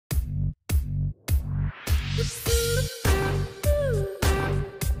Ganyan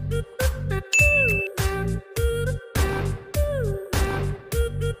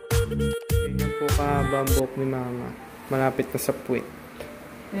po kahaba ang buhok ni Mama. Malapit na sa puwit.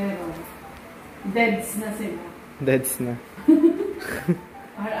 Pero, deads na sila. Deads na.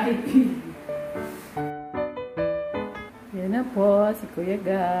 R.I.P. Yan na po, si Kuya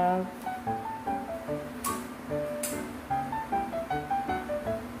Gab.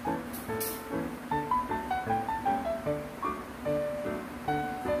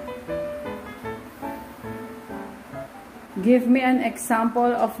 Give me an example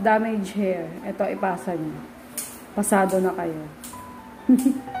of damaged hair. Ito, ipasa niyo. Pasado na kayo.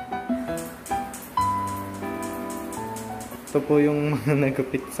 Ito po yung mga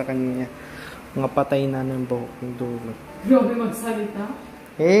nagupit sa kanya. Mga patay na ng buhok ng dulo. Grabe magsalita.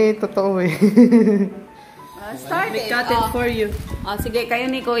 Eh, totoo eh. Start it. Cut it for you. Sige, kayo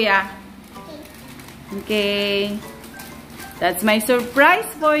ni Kuya. Okay. That's my surprise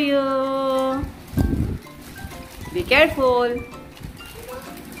for you. Be careful.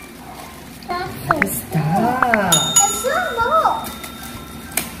 Stop!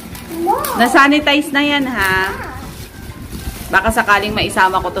 Na-sanitize na yan, ha? Baka sakaling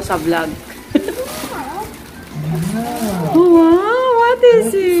maisama ko to sa vlog. Oh, wow! What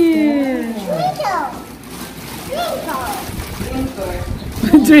is it?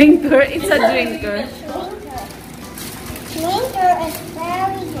 Drinker. It's a drinker. Drinker is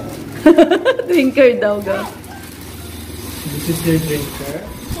very good. Drinker daw, go. This is your drinker?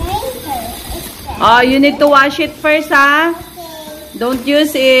 Drinker is very Oh, you need to wash it first, ha? okay. Don't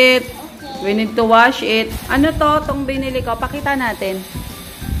use it. Okay. We need to wash it. Ano to? Itong binili ko. Pakita natin.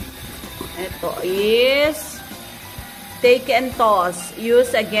 Ito is take and toss.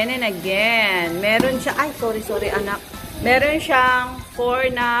 Use again and again. Meron siya. Ay, sorry anak. Meron siyang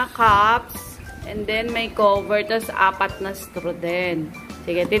 4 na cups. And then may cover. Tapos 4 na straw din.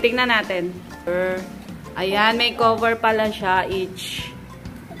 Sige, titignan natin. Ayan, may cover pala siya. Each.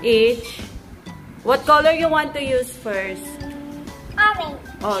 What color you want to use first? Orange.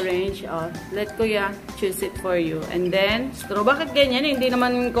 Orange. Oh, let Kuya choose it for you. And then, straw. Bakit ganyan? Hindi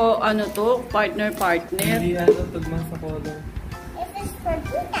naman ko, ano to, partner. Hindi tugma sa color. This is for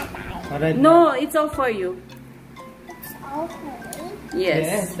Tita Tay. No, it's all for you. It's all for me.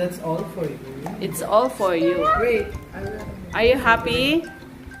 Yes. That's all for you. It's all for you. Wait. Are you happy?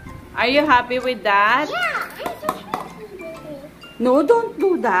 Are you happy with that? Yeah, I'm so happy with it. No, don't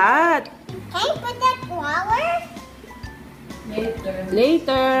do that. Can you put that flower?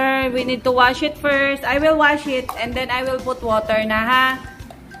 Later. We need to wash it first. I will wash it and then I will put water na, ha?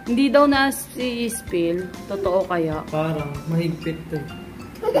 Hindi daw na si-spill. Totoo kaya? Parang mahigpit to.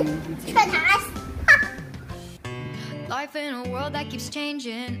 Life in a world that keeps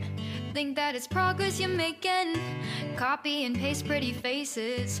changing. Think that it's progress you're making. Copy and paste pretty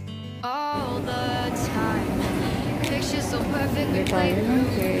faces all the time. Pictures so perfectly played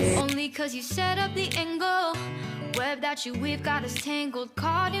through. Only cause you set up the angle. Web that you weave got us tangled.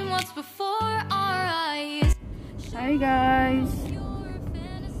 Caught in what's before our eyes. Hi guys.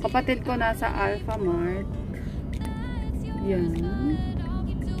 Kapatid ko nasa Alpha Mart. Yan.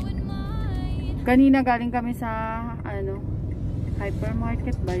 Kanina galing kami sa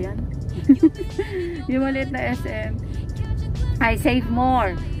hypermarket ba yan? Yung maliit na SM. I save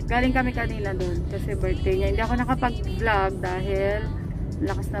more. Galing kami kanina doon kasi birthday niya. Hindi ako nakapag-vlog dahil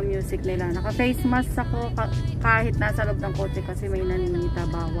lakas na music nila. Naka-face mask ako kahit nasa loob ng kotse kasi may naninita,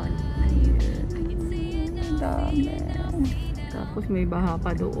 bawal. Dami. Tapos may baha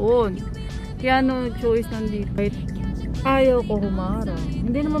pa doon. Kaya no choice nandito. Ayaw ko humarang.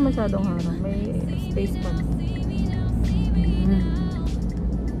 Hindi naman masyadong harang. May space pa.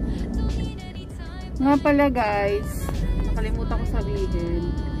 Nga pala guys, nakalimutan ko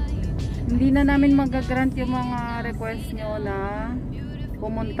sabihin. Hindi na namin magagrant yung mga request nyo na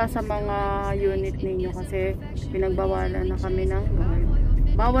pumunta sa mga unit ninyo kasi pinagbawalan na kami ng guard.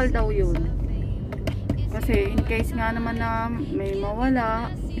 Bawal daw yun. Kasi in case nga naman na may mawala,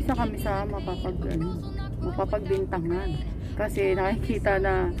 isa kami sa mapapagbintangan. Kasi nakikita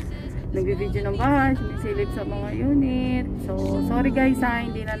na nagbi-video ng bahay, sinisilip sa mga unit. So, sorry guys ha,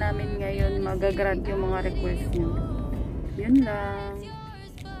 hindi na namin ngayon magagrant yung mga request nyo. Yun lang.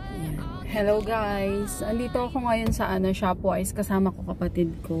 Hello guys, andito ako ngayon sa Shopwise, kasama ko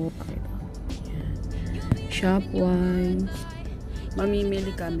kapatid ko. Shopwise.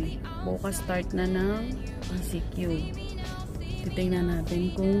 Mamimili kami. Bukas start na ng PCQ. Titingnan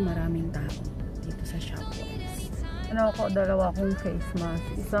natin kung maraming tao dito sa Shopwise. Dalawa akong face mask.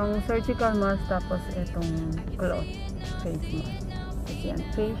 Isang surgical mask tapos itong cloth face mask. Kasi yan,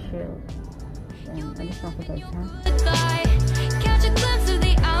 face shield. And alis na ako guys, ha? Catch a glimpse of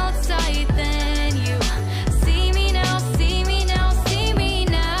the outside, then you see me now, see me now, see me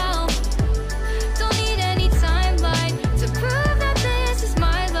now. Don't need any timeline to prove that this is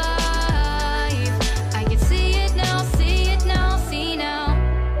my life. I can see it now, see it now, see now.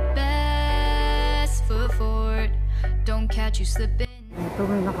 Best foot forward, don't catch you slipping. Ito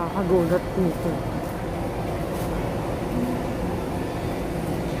may nakakagulat dito.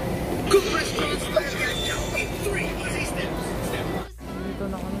 Dito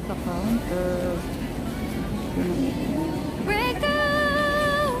na kami sa counter. Break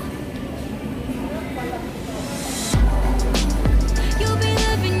through. You'll be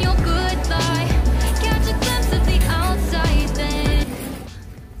living your good life. Catch a glimpse of the outside then.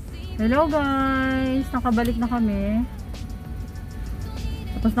 Hello guys! Nakabalik na kami.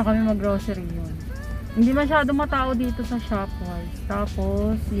 Tapos na kami mag-grocery yun. Hindi masyado matao dito sa Shopwise.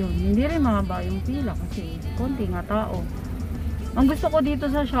 Tapos, yun. Hindi rin mahaba yung pila kasi konti nga tao. Ang gusto ko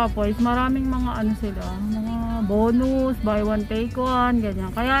dito sa Shopwise, maraming mga ano sila, mga bonus, buy one take one, ganyan.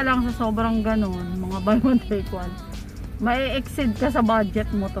 Kaya lang sa sobrang ganon, mga buy one take one, mai-exceed ka sa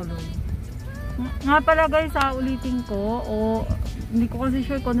budget mo tuloy. Nga pala guys, ulitin ko, o hindi ko kasi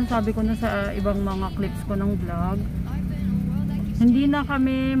sure kung nasabi ko na sa ibang mga clips ko ng vlog. Hindi na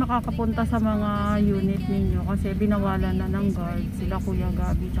kami makakapunta sa mga unit ninyo kasi binawalan na ng guard sila Kuya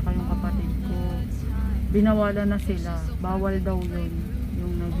Gabi tsaka yung kapatid ko. Binawalan na sila. Bawal daw yun.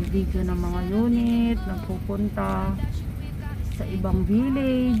 Yung nag-video ng mga unit, nagpupunta sa ibang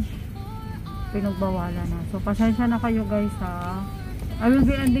village. Pinagbawalan na. So pasensya na kayo guys ha. I will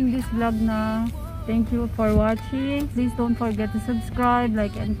be ending this vlog na. Thank you for watching. Please don't forget to subscribe,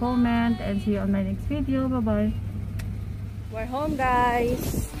 like and comment, and see you on my next video. Bye bye. We're home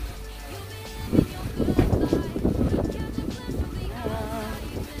guys.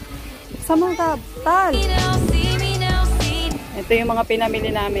 Sama ka, Tal. Ito yung mga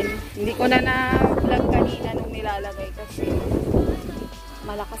pinamili namin. Hindi ko na na-vlog kanina nung nilalagay kasi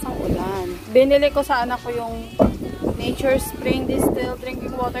malakas ang ulan. Binili ko sa anak ko yung Nature Spring Distilled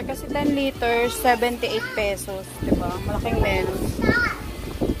Drinking Water kasi 10 liters, 78 pesos. Diba? Malaking menos.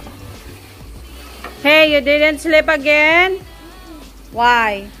 Hey, you didn't sleep again?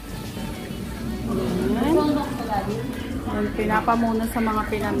 Why? Ayan. Pinapamuna sa mga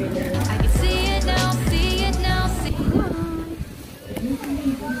pinamili. I can see it now, see it now, see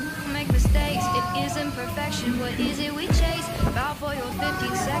make mistakes, it isn't perfection. What is it we chase? Bow for your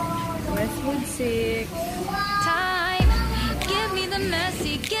 15 seconds. Westwood 6. Time, give me the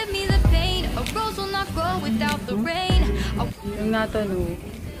messy, give me the pain. A rose will not grow without the rain. Yung natanong,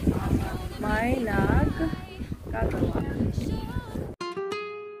 may nagkagawa.